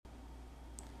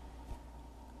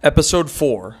Episode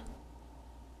 4,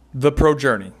 The Pro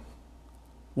Journey.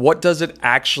 What does it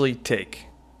actually take?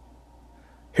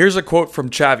 Here's a quote from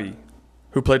Xavi,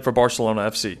 who played for Barcelona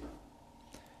FC.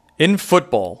 In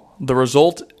football, the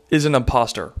result is an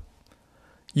imposter.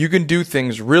 You can do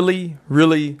things really,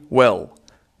 really well,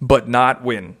 but not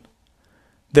win.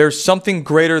 There's something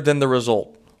greater than the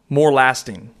result, more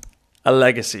lasting, a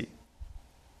legacy.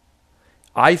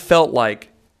 I felt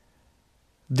like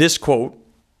this quote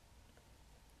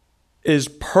is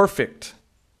perfect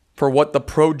for what the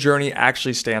pro journey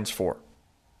actually stands for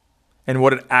and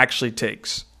what it actually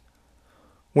takes.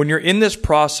 When you're in this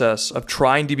process of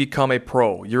trying to become a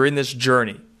pro, you're in this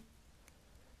journey,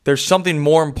 there's something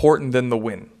more important than the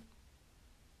win.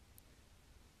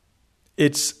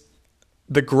 It's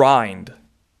the grind.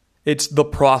 It's the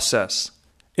process.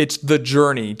 It's the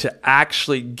journey to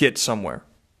actually get somewhere.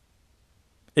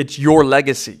 It's your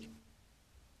legacy.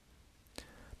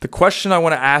 The question I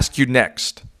want to ask you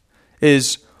next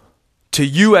is, to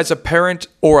you as a parent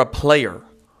or a player,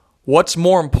 what's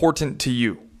more important to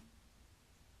you?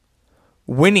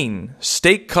 Winning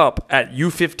State Cup at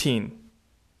U15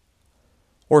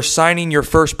 or signing your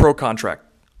first pro contract?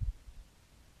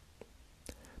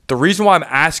 The reason why I'm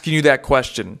asking you that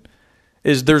question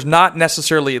is there's not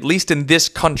necessarily, at least in this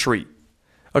country,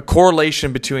 a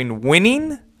correlation between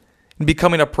winning and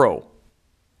becoming a pro,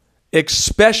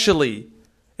 especially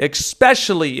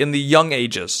in the young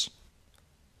ages,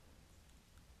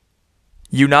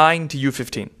 U9 to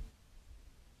U15.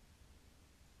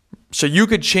 So you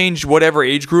could change whatever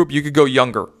age group, you could go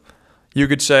younger. You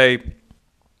could say,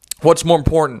 what's more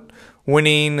important,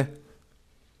 winning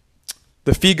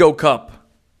the Figo Cup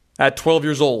at 12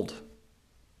 years old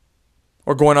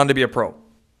or going on to be a pro?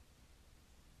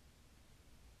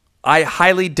 I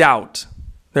highly doubt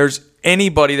there's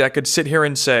anybody that could sit here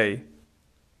and say,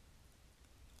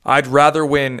 I'd rather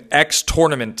win X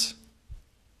tournament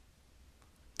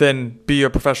than be a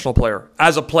professional player,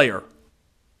 as a player,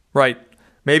 right?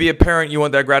 Maybe a parent, you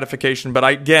want that gratification, but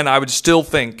I would still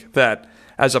think that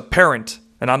as a parent,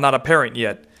 and I'm not a parent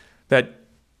yet, that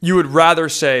you would rather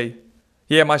say,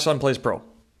 yeah, my son plays pro.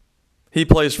 He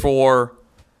plays for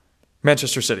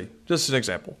Manchester City, just an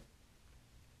example.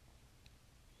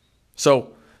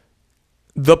 So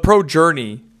the pro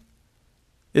journey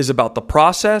is about the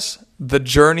process, the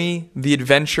journey, the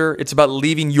adventure. It's about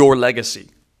leaving your legacy.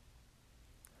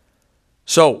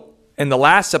 So, in the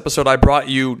last episode, I brought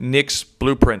you Nick's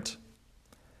blueprint.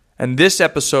 And this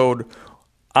episode,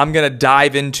 I'm going to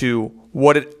dive into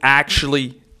what it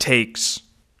actually takes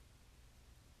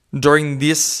during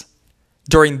this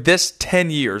 10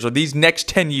 years, or these next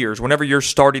 10 years, whenever you're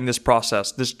starting this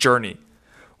process, this journey,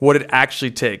 what it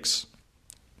actually takes.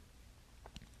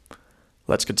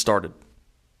 Let's get started.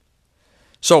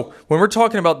 So, when we're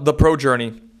talking about the pro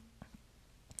journey,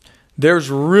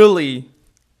 there's really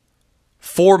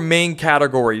 4 main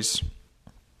categories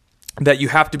that you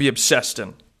have to be obsessed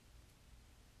in.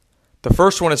 The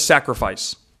first one is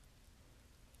sacrifice.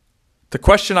 The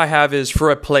question I have is,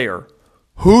 for a player,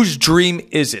 whose dream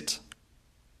is it?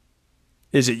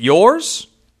 Is it yours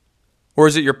or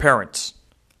is it your parents'?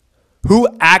 Who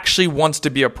actually wants to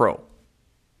be a pro?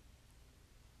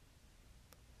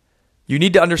 You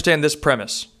need to understand this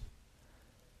premise.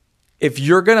 If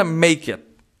you're going to make it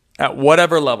at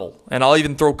whatever level, and I'll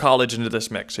even throw college into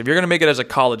this mix, if you're going to make it as a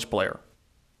college player,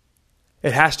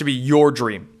 it has to be your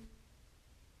dream.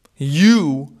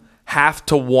 You have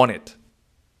to want it.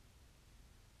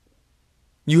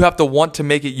 You have to want to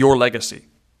make it your legacy.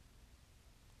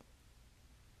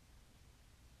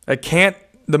 The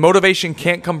motivation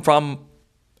can't come from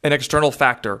an external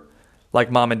factor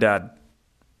like mom and dad.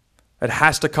 It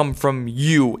has to come from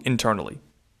you internally.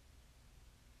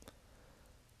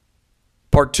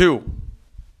 Part 2,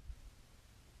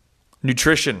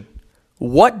 nutrition.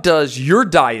 What does your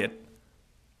diet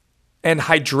and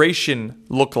hydration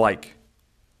look like?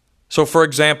 So, for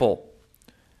example,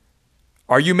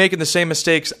 are you making the same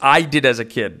mistakes I did as a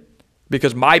kid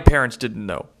because my parents didn't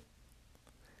know?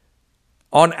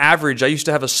 On average, I used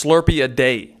to have a Slurpee a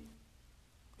day.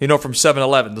 From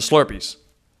 7-Eleven, the Slurpees.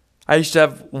 I used to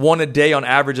have one a day on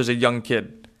average as a young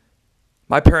kid.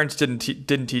 My parents didn't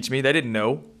teach me. They didn't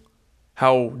know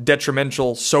how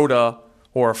detrimental soda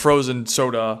or a frozen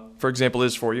soda, for example,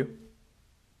 is for you.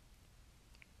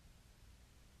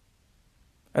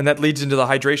 And that leads into the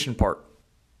hydration part,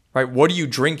 right? What are you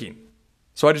drinking?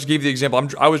 So I just gave you the example.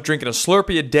 I was drinking a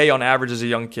Slurpee a day on average as a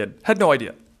young kid. Had no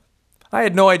idea. I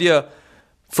had no idea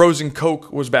frozen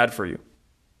Coke was bad for you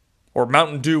or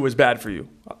Mountain Dew was bad for you.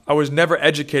 I was never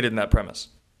educated in that premise.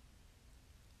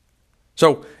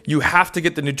 So you have to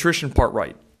get the nutrition part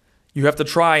right. You have to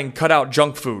try and cut out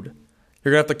junk food.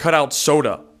 You're going to have to cut out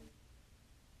soda.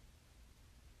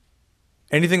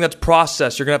 Anything that's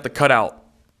processed, you're going to have to cut out.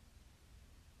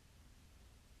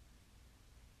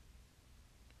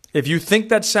 If you think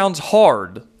that sounds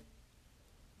hard,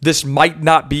 this might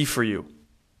not be for you.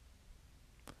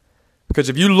 Because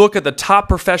if you look at the top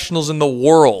professionals in the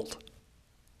world,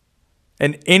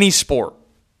 in any sport,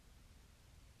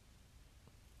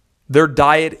 their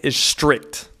diet is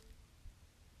strict.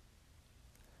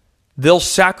 They'll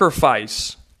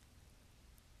sacrifice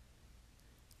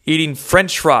eating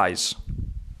French fries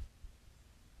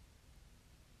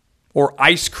or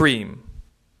ice cream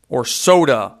or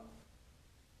soda.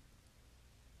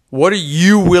 What are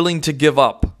you willing to give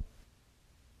up?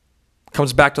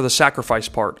 Comes back to the sacrifice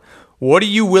part. What are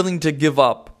you willing to give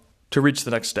up to reach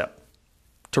the next step?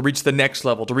 To reach the next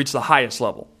level, to reach the highest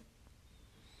level?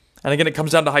 And again, it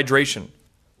comes down to hydration.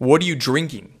 What are you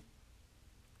drinking?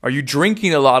 Are you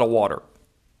drinking a lot of water?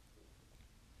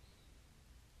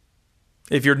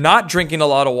 If you're not drinking a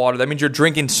lot of water, that means you're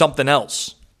drinking something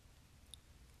else.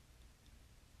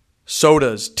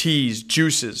 Sodas, teas,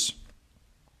 juices.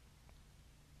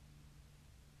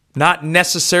 Not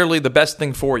necessarily the best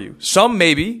thing for you. Some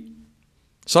maybe.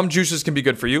 Some juices can be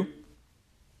good for you.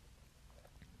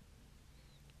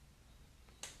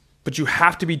 But you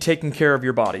have to be taking care of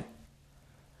your body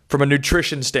from a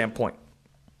nutrition standpoint.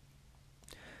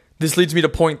 This leads me to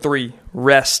point 3,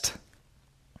 rest.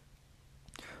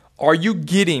 Are you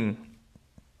getting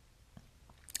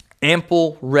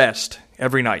ample rest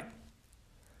every night?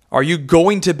 Are you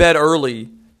going to bed early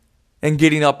and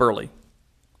getting up early?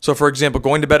 So for example,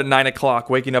 going to bed at 9 o'clock,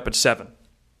 waking up at 7.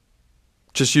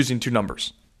 Just using 2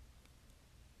 numbers.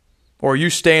 Or are you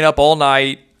staying up all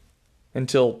night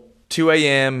until 2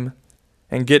 a.m.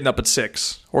 and getting up at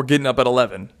 6 or getting up at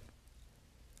 11?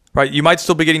 Right? You might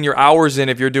still be getting your hours in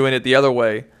if you're doing it the other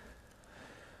way.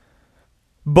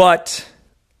 But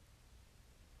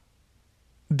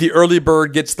the early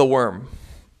bird gets the worm.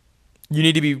 You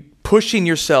need to be pushing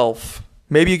yourself.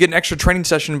 Maybe you get an extra training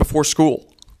session before school.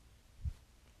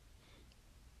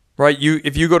 Right?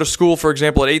 If you go to school, for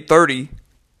example, at 8:30,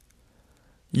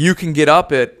 you can get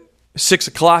up at 6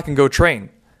 o'clock and go train.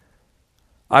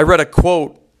 I read a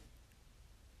quote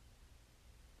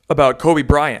about Kobe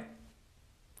Bryant,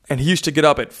 and he used to get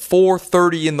up at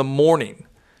 4:30 in the morning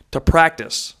to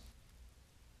practice.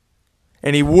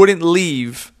 And he wouldn't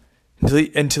leave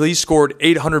until he scored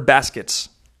 800 baskets.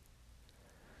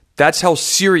 That's how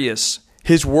serious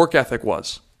his work ethic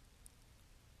was.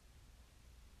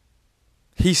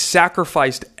 He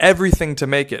sacrificed everything to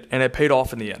make it, and it paid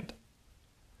off in the end.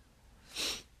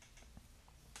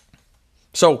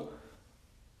 So,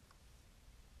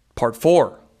 part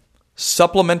 4,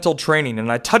 supplemental training.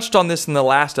 And I touched on this in the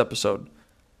last episode.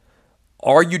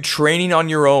 Are you training on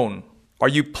your own? Are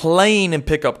you playing in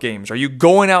pickup games? Are you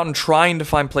going out and trying to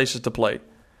find places to play?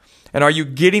 And are you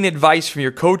getting advice from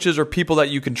your coaches or people that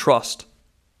you can trust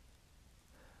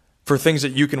for things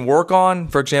that you can work on?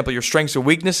 For example, your strengths and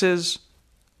weaknesses.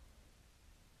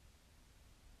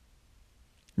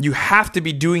 You have to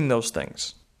be doing those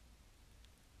things.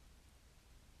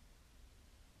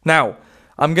 Now,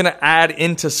 I'm going to add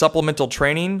into supplemental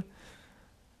training.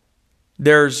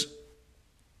 There's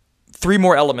 3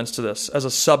 more elements to this as a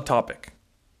subtopic.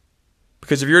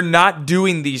 Because if you're not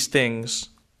doing these things,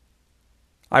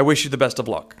 I wish you the best of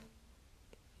luck.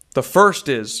 The first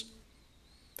is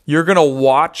you're going to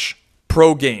watch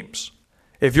pro games.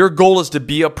 If your goal is to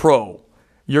be a pro,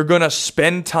 you're going to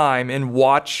spend time and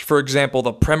watch, for example,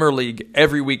 the Premier League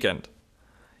every weekend.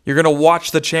 You're going to watch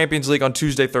the Champions League on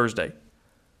Tuesday, Thursday.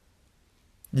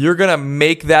 You're going to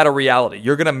make that a reality.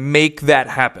 You're going to make that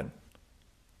happen.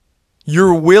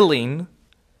 You're willing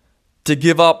to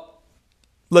give up,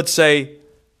 let's say,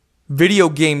 video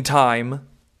game time,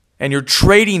 and you're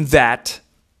trading that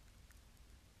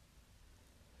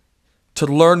to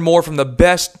learn more from the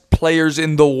best players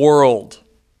in the world.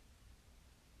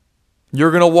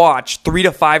 You're going to watch 3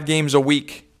 to 5 games a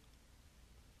week.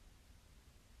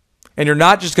 And you're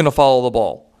not just going to follow the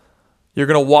ball. You're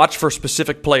going to watch for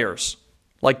specific players,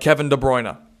 like Kevin De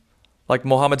Bruyne, like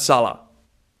Mohamed Salah.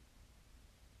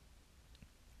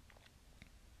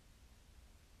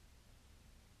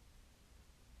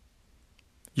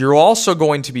 You're also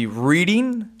going to be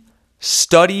reading,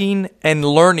 studying, and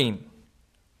learning.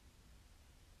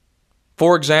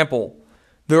 For example,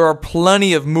 there are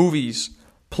plenty of movies,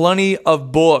 plenty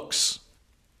of books,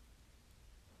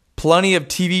 plenty of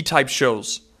TV type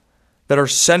shows that are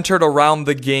centered around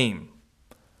the game.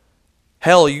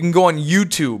 Hell, you can go on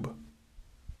YouTube,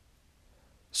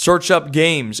 search up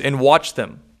games, and watch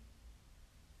them.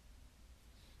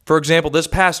 For example, this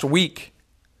past week,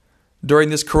 during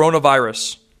this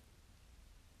coronavirus,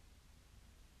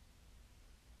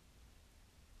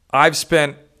 I've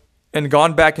spent and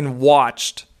gone back and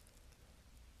watched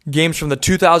games from the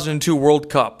 2002 World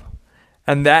Cup.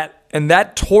 And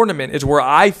that tournament is where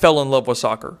I fell in love with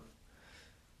soccer.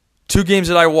 2 games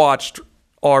that I watched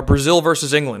are Brazil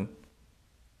versus England.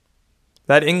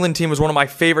 That England team was one of my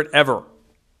favorite ever.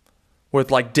 With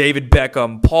like David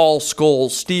Beckham, Paul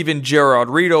Scholes, Steven Gerrard,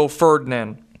 Rio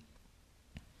Ferdinand,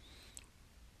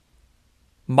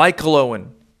 Michael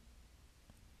Owen.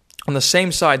 On the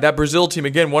same side, that Brazil team,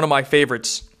 again, one of my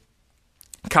favorites.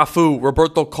 Cafu,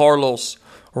 Roberto Carlos,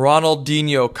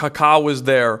 Ronaldinho, Kaká was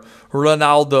there,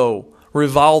 Ronaldo,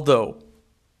 Rivaldo.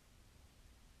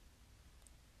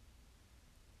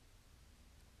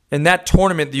 In that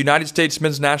tournament, the United States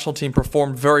men's national team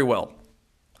performed very well.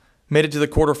 Made it to the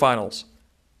quarterfinals.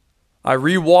 I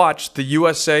rewatched the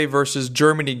USA versus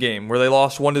Germany game where they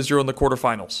lost 1-0 in the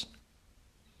quarterfinals.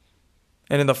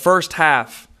 And in the first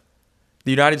half,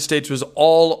 the United States was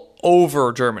all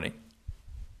over Germany.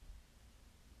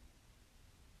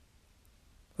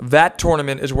 That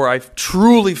tournament is where I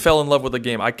truly fell in love with the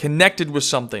game. I connected with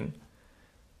something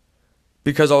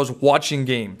because I was watching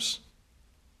games.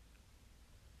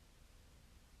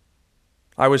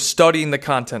 I was studying the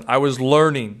content. I was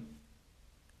learning.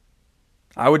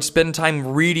 I would spend time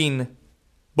reading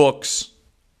books.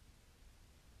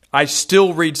 I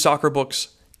still read soccer books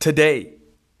today.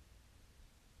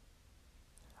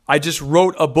 I just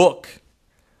wrote a book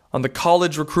on the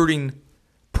college recruiting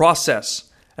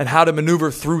process and how to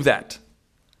maneuver through that.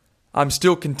 I'm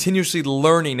still continuously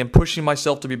learning and pushing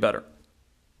myself to be better.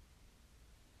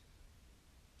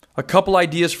 A couple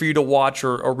ideas for you to watch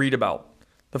or read about.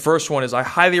 The first one is I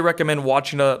highly recommend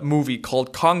watching a movie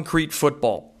called Concrete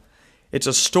Football. It's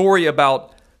a story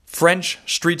about French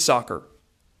street soccer.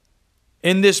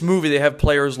 In this movie, they have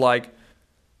players like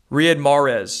Riyad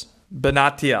Mahrez,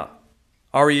 Benatia,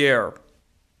 Arrière.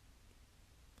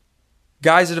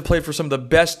 Guys that have played for some of the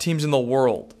best teams in the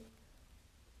world.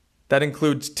 That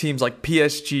includes teams like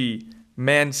PSG,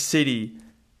 Man City,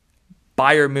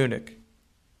 Bayern Munich.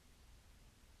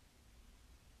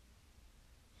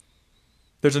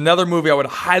 There's another movie I would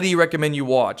highly recommend you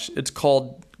watch. It's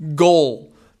called Goal,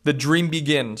 The Dream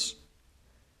Begins.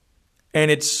 And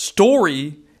its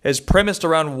story is premised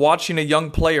around watching a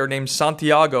young player named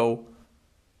Santiago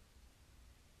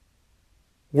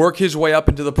work his way up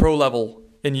into the pro level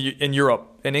in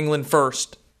Europe, in England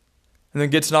first, and then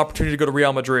gets an opportunity to go to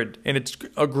Real Madrid. And it's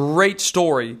a great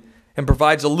story and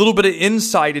provides a little bit of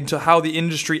insight into how the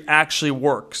industry actually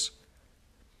works.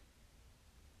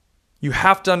 You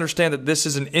have to understand that this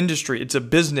is an industry. It's a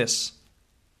business.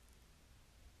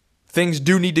 Things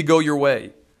do need to go your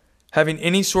way. Having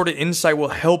any sort of insight will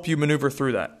help you maneuver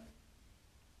through that.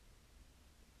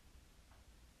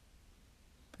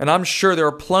 And I'm sure there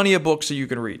are plenty of books that you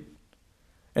can read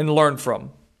and learn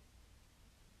from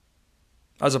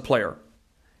as a player.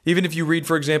 Even if you read,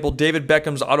 for example, David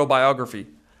Beckham's autobiography,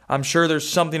 I'm sure there's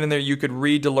something in there you could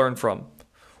read to learn from.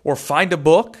 Or find a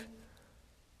book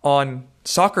on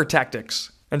soccer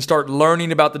tactics and start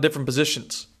learning about the different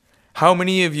positions. How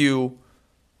many of you,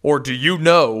 or do you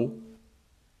know,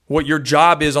 what your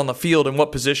job is on the field and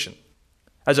what position?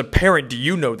 As a parent, do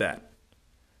you know that?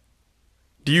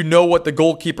 Do you know what the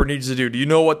goalkeeper needs to do? Do you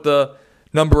know what the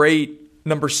number 8,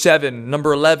 number 7,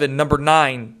 number 11, number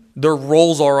 9, their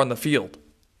roles are on the field?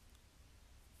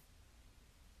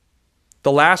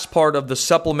 The last part of the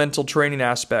supplemental training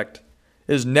aspect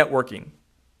is networking.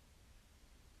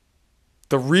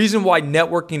 The reason why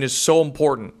networking is so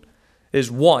important is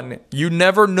 1, you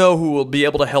never know who will be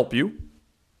able to help you.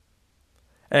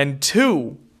 And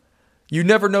 2, you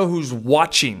never know who's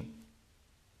watching.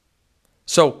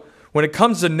 So, when it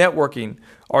comes to networking,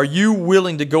 are you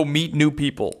willing to go meet new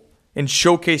people and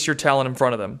showcase your talent in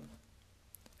front of them?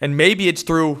 And maybe it's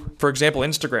through, for example,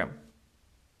 Instagram.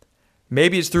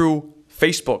 Maybe it's through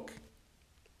Facebook.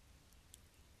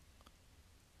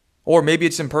 Or maybe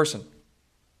it's in person.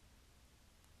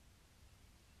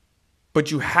 But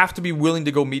you have to be willing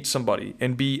to go meet somebody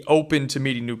and be open to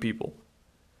meeting new people.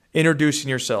 Introducing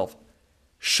yourself.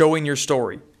 Showing your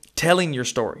story. Telling your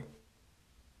story.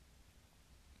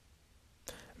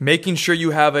 Making sure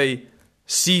you have a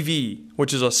CV,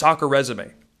 which is a soccer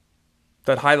resume,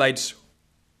 that highlights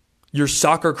your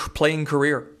soccer playing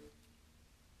career.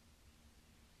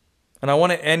 And I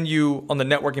want to end you on the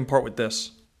networking part with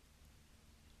this.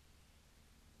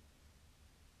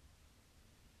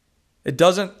 It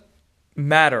doesn't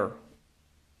matter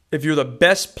if you're the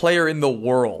best player in the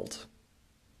world.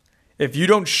 If you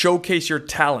don't showcase your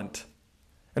talent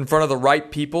in front of the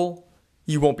right people,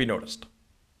 you won't be noticed.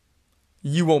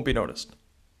 You won't be noticed.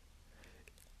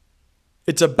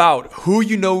 It's about who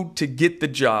you know to get the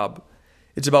job.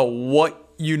 It's about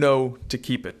what you know to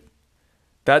keep it.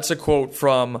 That's a quote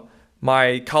from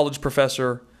my college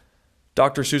professor,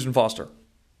 Dr. Susan Foster.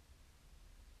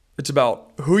 It's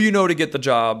about who you know to get the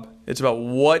job. It's about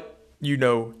what you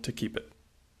know to keep it.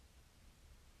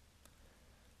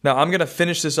 Now, I'm going to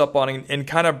finish this up on and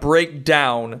kind of break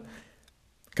down,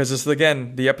 because this is,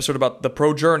 again, the episode about the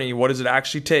pro journey. What does it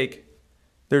actually take?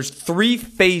 There's 3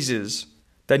 phases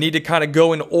that need to kind of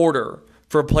go in order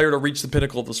for a player to reach the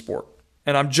pinnacle of the sport.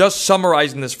 And I'm just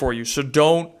summarizing this for you, so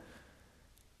don't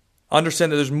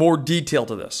understand that there's more detail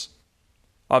to this.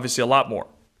 Obviously, a lot more.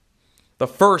 The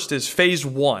first is phase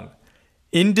 1,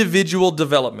 individual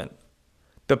development.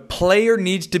 The player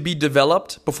needs to be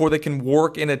developed before they can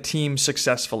work in a team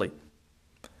successfully.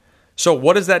 So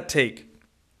what does that take?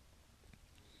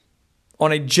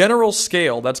 On a general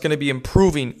scale, that's going to be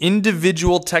improving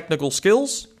individual technical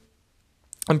skills,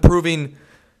 improving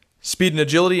speed and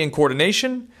agility and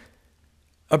coordination,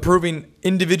 improving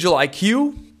individual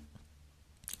IQ,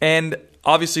 and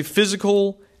obviously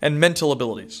physical and mental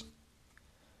abilities.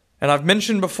 And I've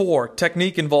mentioned before,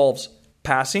 technique involves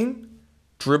passing,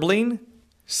 dribbling,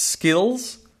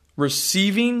 skills,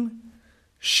 receiving,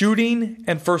 shooting,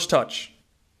 and first touch.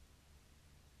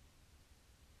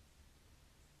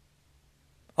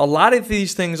 A lot of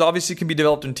these things obviously can be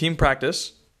developed in team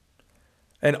practice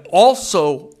and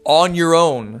also on your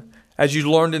own, as you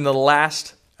learned in the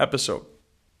last episode.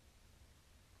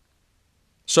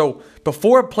 So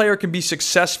before a player can be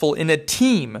successful in a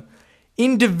team,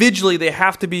 individually they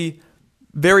have to be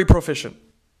very proficient.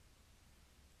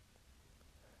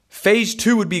 Phase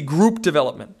 2 would be group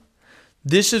development.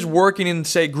 This is working in,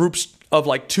 say, groups of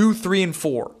like 2, 3, and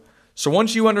 4. So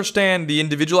once you understand the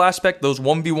individual aspect, those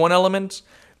 1v1 elements,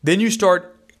 then you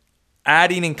start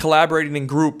adding and collaborating in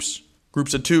groups.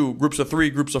 Groups of 2, groups of 3,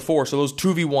 groups of 4. So those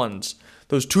 2v1s,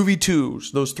 those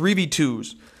 2v2s, those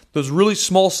 3v2s, those really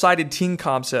small-sided team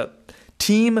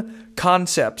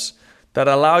concepts that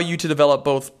allow you to develop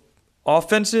both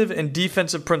offensive and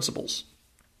defensive principles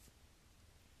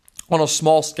on a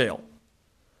small scale.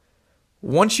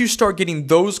 Once you start getting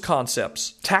those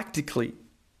concepts tactically,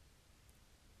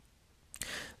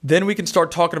 then we can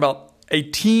start talking about a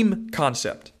team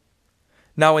concept.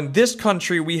 Now, in this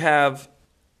country, we have,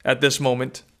 at this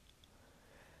moment,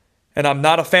 and I'm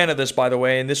not a fan of this, by the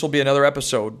way, and this will be another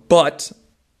episode, but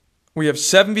we have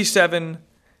 7v7,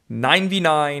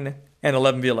 9v9, and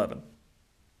 11v11.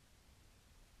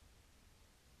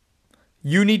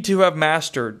 You need to have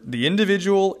mastered the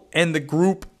individual and the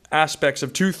group aspects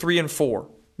of 2, 3, and 4,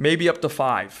 maybe up to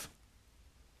 5,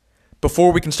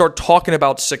 before we can start talking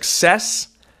about success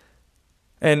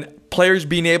and players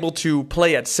being able to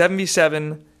play at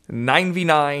 7v7,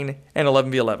 9v9, and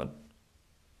 11v11.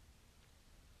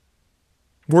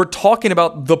 We're talking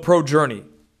about the pro journey,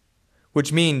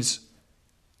 which means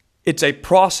it's a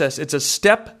process, it's a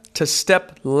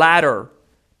step-to-step ladder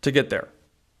to get there.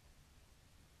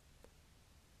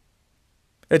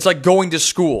 It's like going to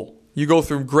school. You go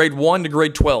through grade 1 to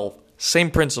grade 12. Same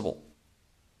principle.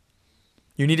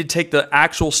 You need to take the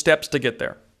actual steps to get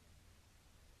there.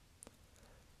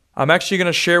 I'm actually going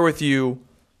to share with you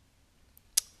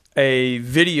a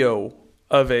video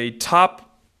of a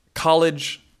top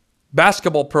college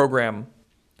basketball program.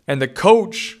 And the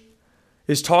coach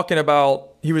is talking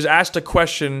about, he was asked a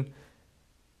question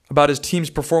about his team's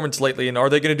performance lately and are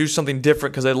they going to do something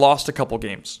different because they lost a couple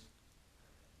games.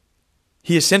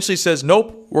 He essentially says,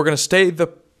 nope, we're going to stay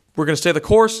the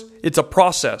course. It's a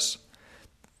process.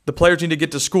 The players need to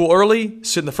get to school early,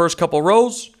 sit in the first couple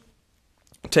rows,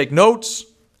 take notes,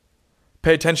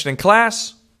 pay attention in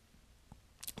class,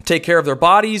 take care of their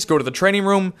bodies, go to the training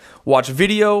room, watch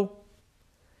video,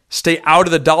 stay out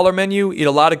of the dollar menu, eat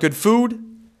a lot of good food.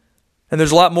 And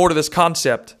there's a lot more to this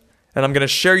concept. And I'm going to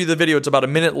share you the video. It's about a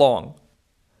minute long.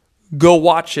 Go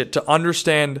watch it to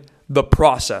understand the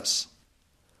process.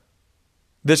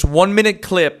 This 1-minute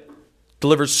clip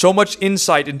delivers so much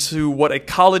insight into what a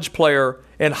college player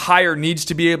and higher needs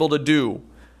to be able to do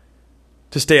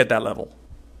to stay at that level.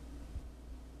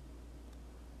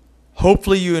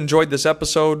 Hopefully you enjoyed this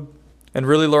episode and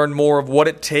really learned more of what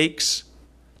it takes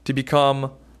to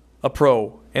become a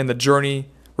pro and the journey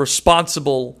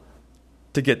responsible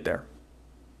to get there.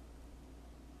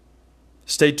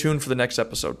 Stay tuned for the next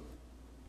episode.